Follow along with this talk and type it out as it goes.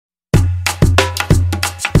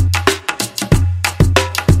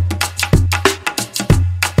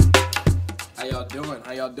doing?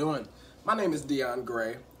 How y'all doing? My name is Dion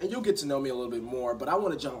Gray, and you'll get to know me a little bit more, but I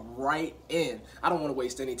want to jump right in. I don't want to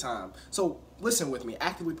waste any time. So listen with me,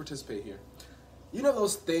 actively participate here. You know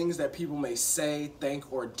those things that people may say,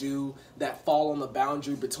 think, or do that fall on the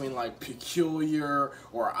boundary between like peculiar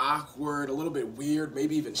or awkward, a little bit weird,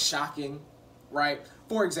 maybe even shocking, right?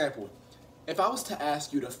 For example, if I was to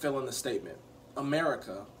ask you to fill in the statement,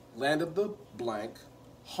 America, land of the blank,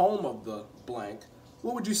 home of the blank,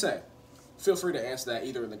 what would you say? Feel free to answer that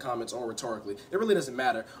either in the comments or rhetorically. It really doesn't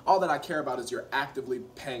matter. All that I care about is you're actively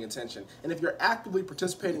paying attention. And if you're actively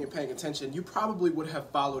participating and paying attention, you probably would have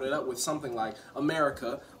followed it up with something like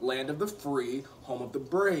America, land of the free, home of the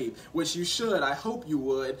brave, which you should, I hope you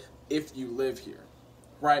would, if you live here,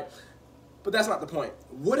 right? But that's not the point.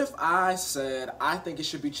 What if I said I think it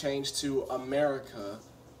should be changed to America,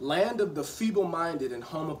 land of the feeble-minded and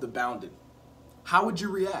home of the bounded? How would you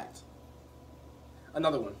react?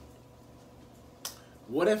 Another one.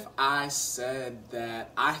 What if I said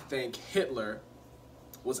that I think Hitler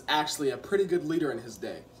was actually a pretty good leader in his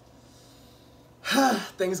day?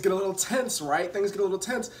 Things get a little tense, right? Things get a little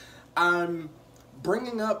tense. I'm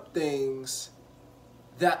bringing up things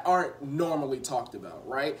that aren't normally talked about,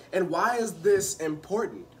 right? And why is this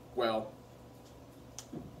important? Well,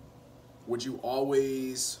 would you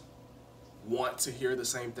always want to hear the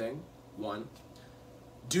same thing? One.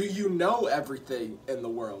 Do you know everything in the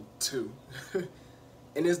world? Two.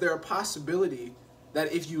 And is there a possibility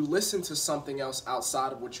that if you listen to something else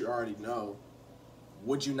outside of what you already know,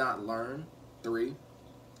 would you not learn? Three.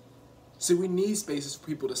 See, we need spaces for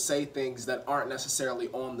people to say things that aren't necessarily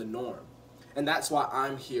on the norm. And that's why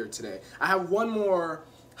I'm here today. I have one more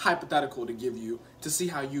hypothetical to give you to see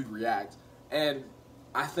how you'd react. And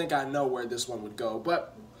I think I know where this one would go,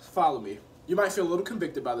 but follow me. You might feel a little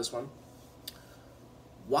convicted by this one.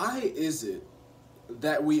 Why is it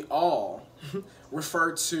that we all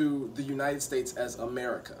refer to the United States as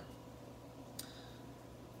America?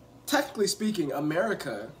 Technically speaking,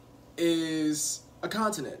 America is a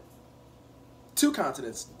continent. Two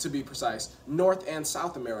continents, to be precise, North and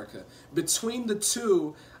South America. Between the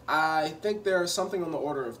two, I think there are something on the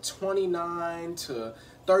order of 29 to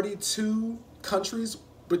 32 countries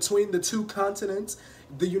between the two continents.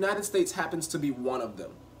 The United States happens to be one of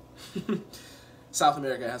them. South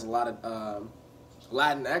America has a lot of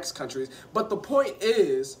Latinx countries, but the point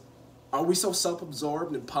is, are we so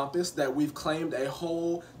self-absorbed and pompous that we've claimed a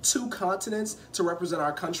whole two continents to represent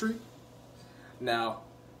our country? Now,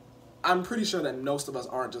 I'm pretty sure that most of us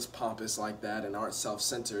aren't just pompous like that and aren't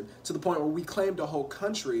self-centered to the point where we claimed a whole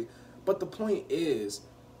country, but the point is,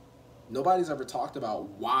 nobody's ever talked about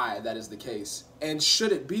why that is the case. And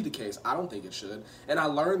should it be the case? I don't think it should. And I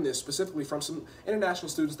learned this specifically from some international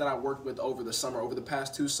students that I worked with over the summer, over the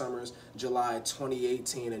past two summers, July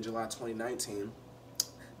 2018 and July 2019.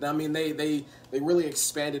 Now, I mean, they really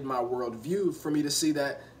expanded my worldview for me to see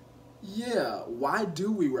that, yeah, why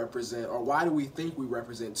do we represent, or why do we think we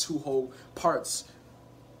represent two whole parts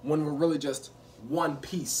when we're really just one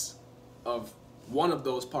piece of one of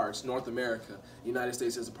those parts, North America. The United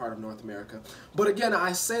States is a part of North America. But again,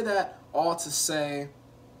 I say that all to say,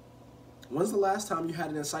 when's the last time you had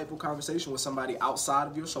an insightful conversation with somebody outside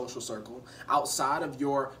of your social circle, outside of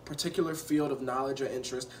your particular field of knowledge or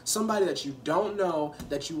interest, somebody that you don't know,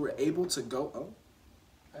 that you were able to go, oh,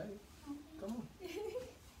 hey, come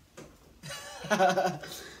on.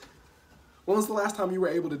 When was the last time you were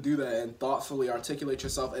able to do that and thoughtfully articulate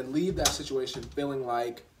yourself and leave that situation feeling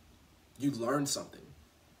like you learned something?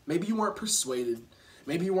 Maybe you weren't persuaded.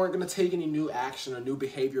 Maybe you weren't going to take any new action or new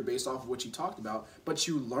behavior based off of what you talked about, but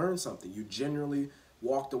you learned something. You genuinely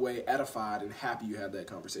walked away edified and happy you had that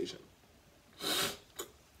conversation.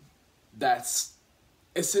 That's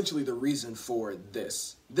essentially the reason for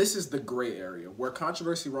this. This is the gray area where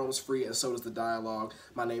controversy roams free and so does the dialogue.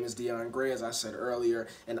 My name is Dion Gray, as I said earlier,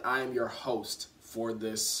 and I am your host for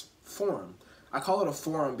this forum. I call it a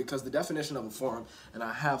forum because the definition of a forum, and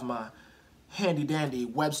I have my handy-dandy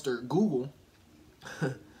Webster Google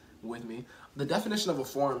with me. The definition of a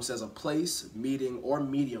forum says a place, meeting, or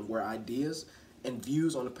medium where ideas and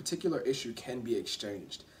views on a particular issue can be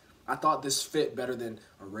exchanged. I thought this fit better than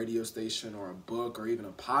a radio station or a book or even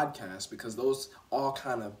a podcast because those all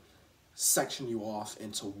kind of section you off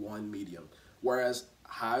into one medium. Whereas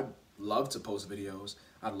I'd love to post videos.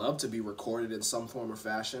 I'd love to be recorded in some form or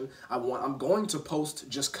fashion. I'm going to post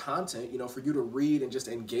just content, for you to read and just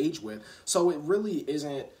engage with. So it really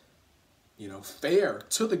isn't, fair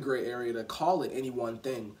to the gray area to call it any one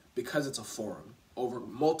thing because it's a forum over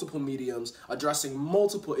multiple mediums, addressing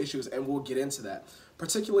multiple issues, and we'll get into that.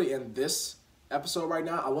 Particularly in this episode right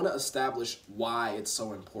now, I want to establish why it's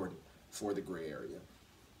so important. for the gray area.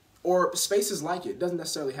 Or spaces like it. It doesn't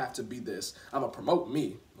necessarily have to be this. I'm going to promote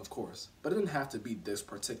me, of course, but it doesn't have to be this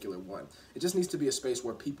particular one. It just needs to be a space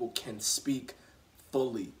where people can speak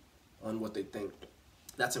fully on what they think.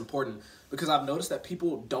 That's important because I've noticed that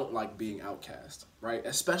people don't like being outcast, right?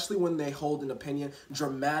 Especially when they hold an opinion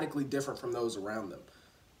dramatically different from those around them.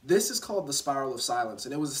 This is called the spiral of silence,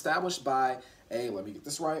 and it was established by let me get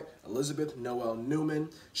this right, Elizabeth Noel Neumann.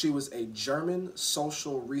 She was a German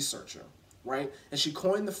social researcher, right? And she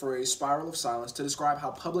coined the phrase spiral of silence to describe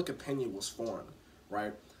how public opinion was formed,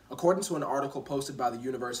 right? According to an article posted by the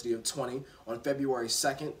University of 20 on February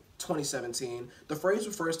 2nd, 2017, the phrase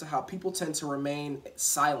refers to how people tend to remain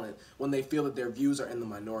silent when they feel that their views are in the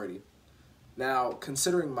minority. Now,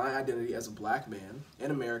 considering my identity as a black man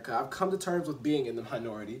in America, I've come to terms with being in the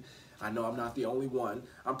minority. I know I'm not the only one.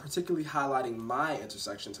 I'm particularly highlighting my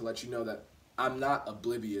intersection to let you know that I'm not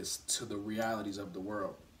oblivious to the realities of the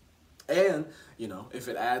world. And, you know, if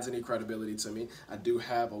it adds any credibility to me, I do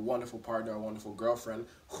have a wonderful partner, a wonderful girlfriend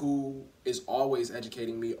who is always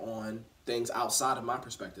educating me on things outside of my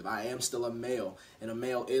perspective. I am still a male, and a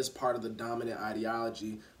male is part of the dominant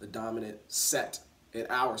ideology, the dominant set in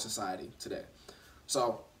our society today.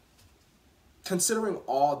 So, considering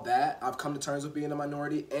all that, I've come to terms with being a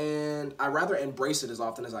minority, and I rather embrace it as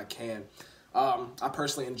often as I can. I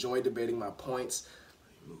personally enjoy debating my points.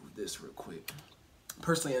 Let me move this real quick.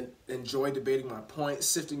 Personally enjoy debating my points,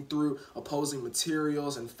 sifting through opposing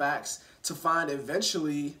materials and facts to find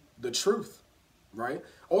eventually the truth, right?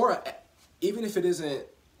 Or even if it isn't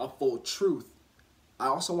a full truth, I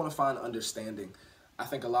also want to find understanding. I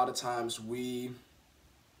think a lot of times we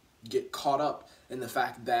get caught up in the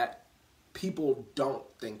fact that people don't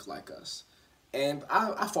think like us. And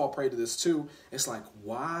I fall prey to this too. It's like,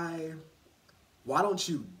 why don't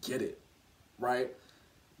you get it, right?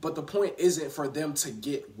 But the point isn't for them to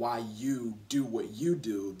get why you do what you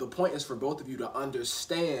do. The point is for both of you to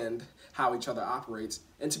understand how each other operates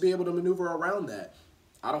and to be able to maneuver around that.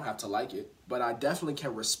 I don't have to like it, but I definitely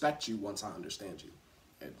can respect you once I understand you.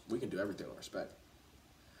 And we can do everything with respect.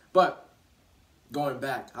 But going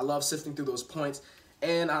back, I love sifting through those points,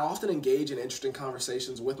 and I often engage in interesting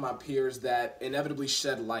conversations with my peers that inevitably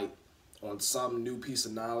shed light on some new piece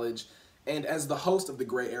of knowledge. And as the host of The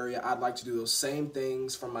Gray Area, I'd like to do those same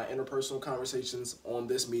things from my interpersonal conversations on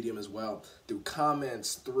this medium as well. Through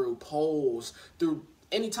comments, through polls, through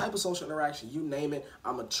any type of social interaction, you name it,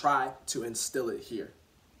 I'm going to try to instill it here.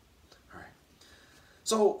 All right.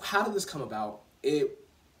 So how did this come about?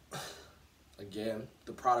 Again,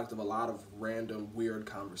 the product of a lot of random, weird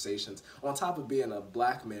conversations. On top of being a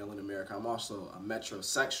black male in America, I'm also a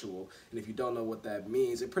metrosexual. And if you don't know what that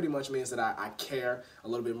means, it pretty much means that I care a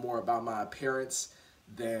little bit more about my appearance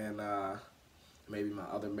than maybe my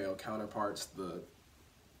other male counterparts. What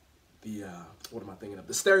am I thinking of?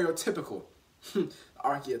 The stereotypical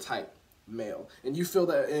archetype male. And you fill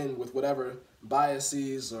that in with whatever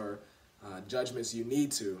biases or judgments you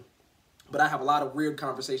need to. But I have a lot of weird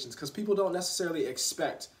conversations because people don't necessarily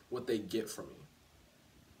expect what they get from me.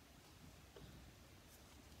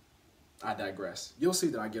 I digress. You'll see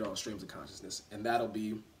that I get on streams of consciousness, and that'll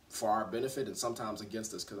be for our benefit and sometimes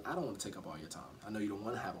against us because I don't want to take up all your time. I know you don't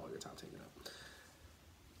want to have all your time taken up.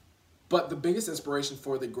 But the biggest inspiration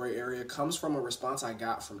for The Gray Area comes from a response I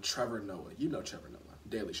got from Trevor Noah. You know Trevor Noah,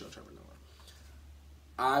 Daily Show Trevor Noah.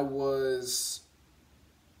 I was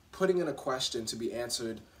putting in a question to be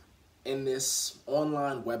answered in this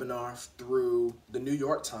online webinar through the New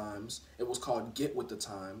York Times. It was called Get With The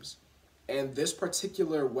Times. And this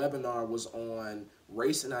particular webinar was on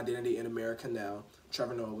race and identity in America Now.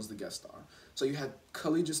 Trevor Noah was the guest star. So you had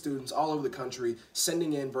collegiate students all over the country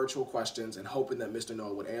sending in virtual questions and hoping that Mr.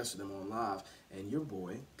 Noah would answer them on live. And your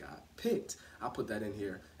boy got picked. I'll put that in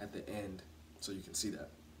here at the end so you can see that.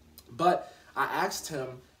 But I asked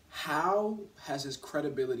him, how has his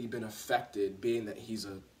credibility been affected being that he's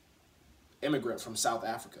a immigrant from South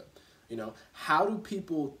Africa? You know, how do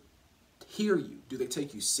people hear you? Do they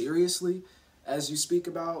take you seriously as you speak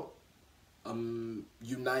about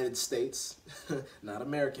United States, not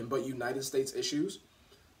American, but United States issues?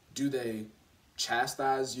 Do they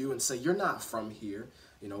chastise you and say, you're not from here?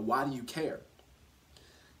 You know, why do you care?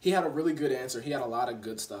 He had a really good answer. He had a lot of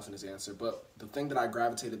good stuff in his answer, but the thing that I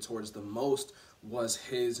gravitated towards the most was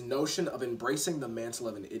his notion of embracing the mantle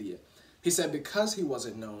of an idiot. He said because he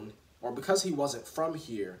wasn't known, or because he wasn't from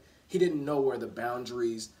here, he didn't know where the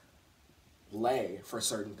boundaries lay for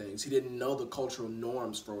certain things. He didn't know the cultural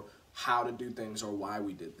norms for how to do things or why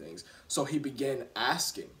we did things. So he began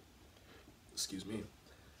asking,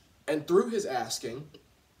 and through his asking,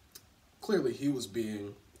 clearly he was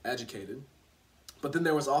being educated But then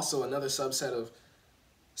there was also another subset of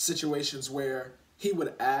situations where he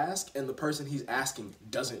would ask and the person he's asking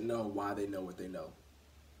doesn't know why they know what they know.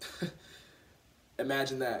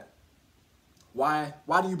 Imagine that. Why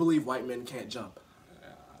do you believe white men can't jump?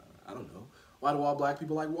 I don't know. Why do all black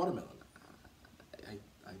people like watermelon?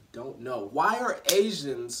 I don't know. Why are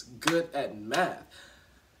Asians good at math?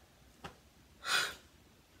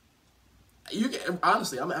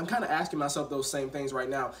 Honestly, I'm kind of asking myself those same things right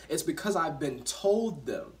now. It's because I've been told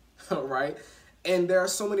them, right? And there are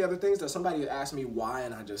so many other things that somebody asked me why,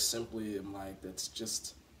 and I just simply am like, that's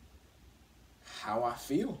just how I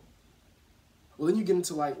feel. Well, then you get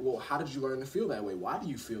into like, well, how did you learn to feel that way? Why do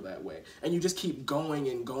you feel that way? And you just keep going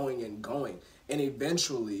and going and going. And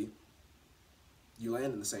eventually, you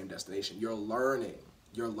land in the same destination. You're learning.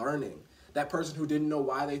 You're learning. That person who didn't know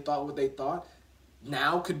why they thought what they thought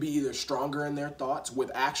now could be either stronger in their thoughts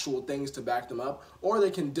with actual things to back them up, or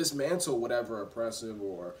they can dismantle whatever oppressive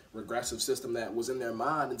or regressive system that was in their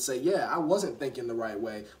mind and say, yeah, I wasn't thinking the right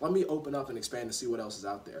way. Let me open up and expand and see what else is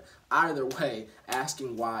out there. Either way,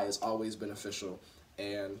 asking why is always beneficial,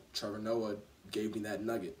 and Trevor Noah gave me that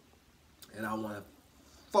nugget. And I want to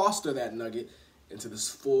foster that nugget into this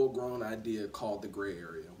full-grown idea called the gray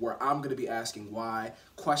area, where I'm going to be asking why,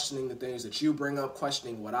 questioning the things that you bring up,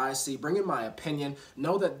 questioning what I see, bringing my opinion.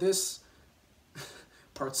 Know that this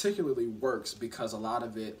particularly works because a lot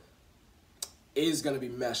of it is going to be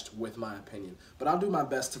meshed with my opinion. But I'll do my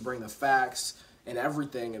best to bring the facts and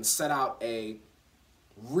everything and set out a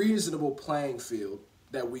reasonable playing field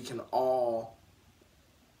that we can all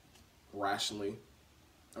rationally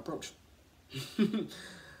approach.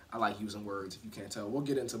 I like using words, if you can't tell. We'll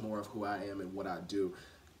get into more of who I am and what I do.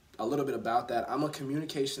 A little bit about that. I'm a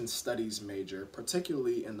communications studies major,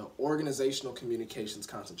 particularly in the organizational communications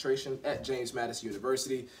concentration at James Madison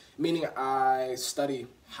University, meaning I study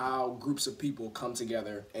how groups of people come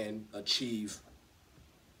together and achieve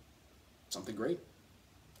something great.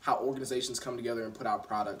 How organizations come together and put out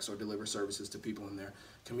products or deliver services to people in their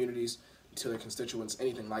communities, to their constituents,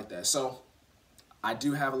 anything like that. So I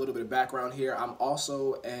do have a little bit of background here. I'm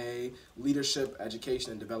also a leadership,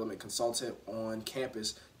 education, and development consultant on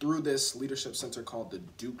campus through this leadership center called the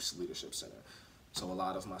Dukes Leadership Center. So a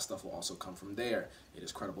lot of my stuff will also come from there. It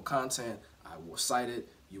is credible content. I will cite it.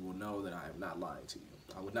 You will know that I am not lying to you.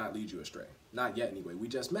 I would not lead you astray. Not yet anyway. We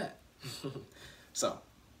just met. So,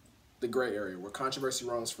 the gray area, where controversy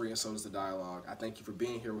roams free and so does the dialogue. I thank you for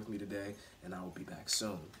being here with me today, and I will be back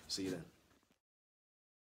soon. See you then.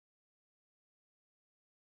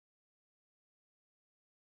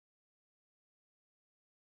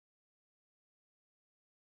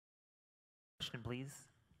 Question, please.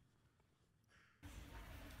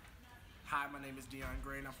 Hi, my name is Dion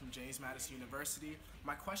Gray, and I'm from James Madison University.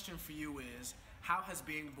 My question for you is, how has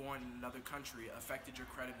being born in another country affected your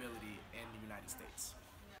credibility in the United States?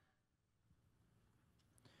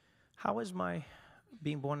 How has my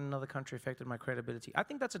being born in another country affected my credibility? I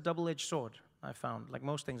think that's a double-edged sword, I found. Like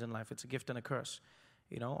most things in life, it's a gift and a curse.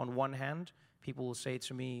 You know, on one hand, people will say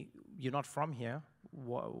to me, you're not from here.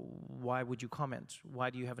 Why would you comment? Why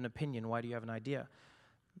do you have an opinion? Why do you have an idea?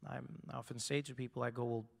 I often say to people, I go,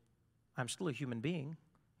 well, I'm still a human being.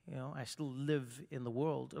 You know, I still live in the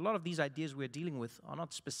world. A lot of these ideas we're dealing with are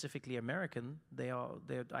not specifically American. They're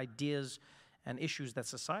ideas and issues that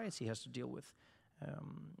society has to deal with.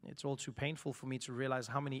 It's all too painful for me to realize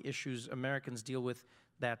how many issues Americans deal with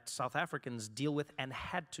that South Africans deal with and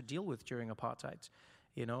had to deal with during apartheid.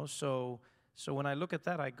 You know, so when I look at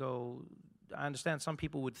that, I go, I understand some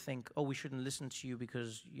people would think, oh, we shouldn't listen to you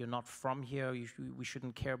because you're not from here, we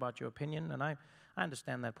shouldn't care about your opinion, and I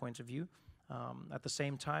understand that point of view. At the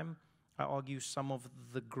same time, I argue some of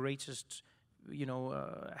the greatest,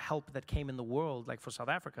 help that came in the world, like for South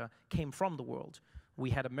Africa, came from the world. We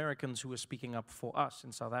had Americans who were speaking up for us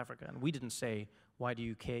in South Africa, and we didn't say, why do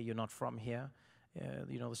you care, you're not from here?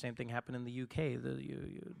 The same thing happened in the UK.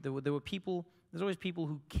 There were people, there's always people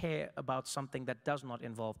who care about something that does not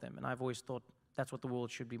involve them, and I've always thought that's what the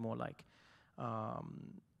world should be more like.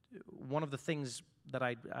 One of the things that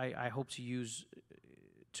I hope to use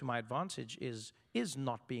to my advantage is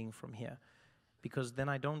not being from here, because then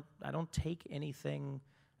I don't take anything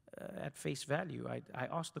at face value. I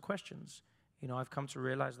ask the questions. You know, I've come to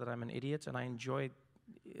realize that I'm an idiot, and I enjoy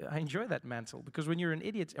that mantle, because when you're an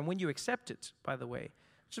idiot and when you accept it, by the way,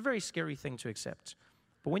 it's a very scary thing to accept.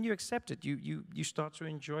 But when you accept it, you start to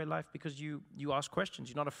enjoy life because you ask questions.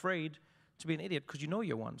 You're not afraid to be an idiot because you know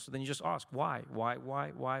you're one. So then you just ask, why?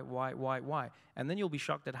 And then you'll be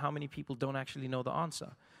shocked at how many people don't actually know the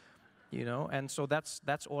answer. You know, and so that's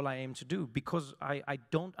all I aim to do, because I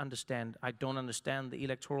don't understand the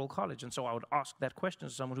Electoral College, and so I would ask that question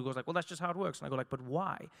to someone who goes like, well, that's just how it works, and I go like, but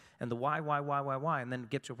why? And the why, and then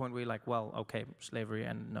get to a point where you're like, well, okay, slavery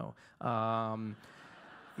and no,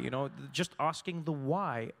 you know, just asking the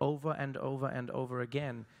why over and over and over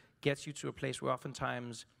again gets you to a place where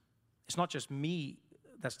oftentimes it's not just me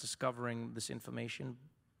that's discovering this information,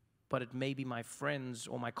 but it may be my friends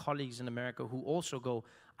or my colleagues in America who also go,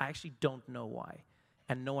 I actually don't know why,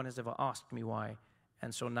 and no one has ever asked me why,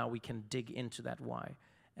 and so now we can dig into that why.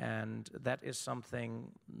 And that is something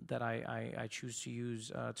that I choose to use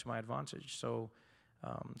to my advantage. So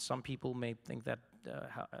some people may think that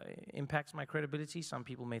impacts my credibility, some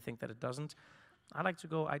people may think that it doesn't. I like to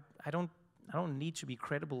go, I don't need to be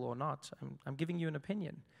credible or not. I'm giving you an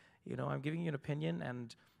opinion. You know, I'm giving you an opinion,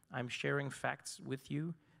 and I'm sharing facts with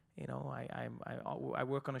you. You know, I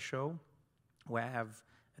work on a show where I have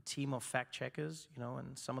a team of fact checkers, you know,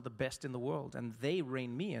 and some of the best in the world, and they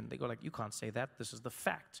rein me in. They go like, you can't say that, this is the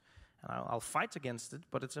fact. And I'll fight against it,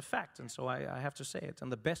 but it's a fact, and so I have to say it. And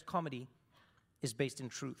the best comedy is based in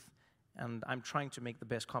truth, and I'm trying to make the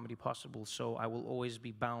best comedy possible, so I will always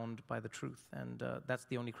be bound by the truth, and that's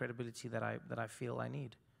the only credibility that I feel I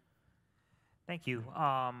need. Thank you.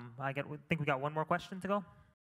 I think we got one more question to go.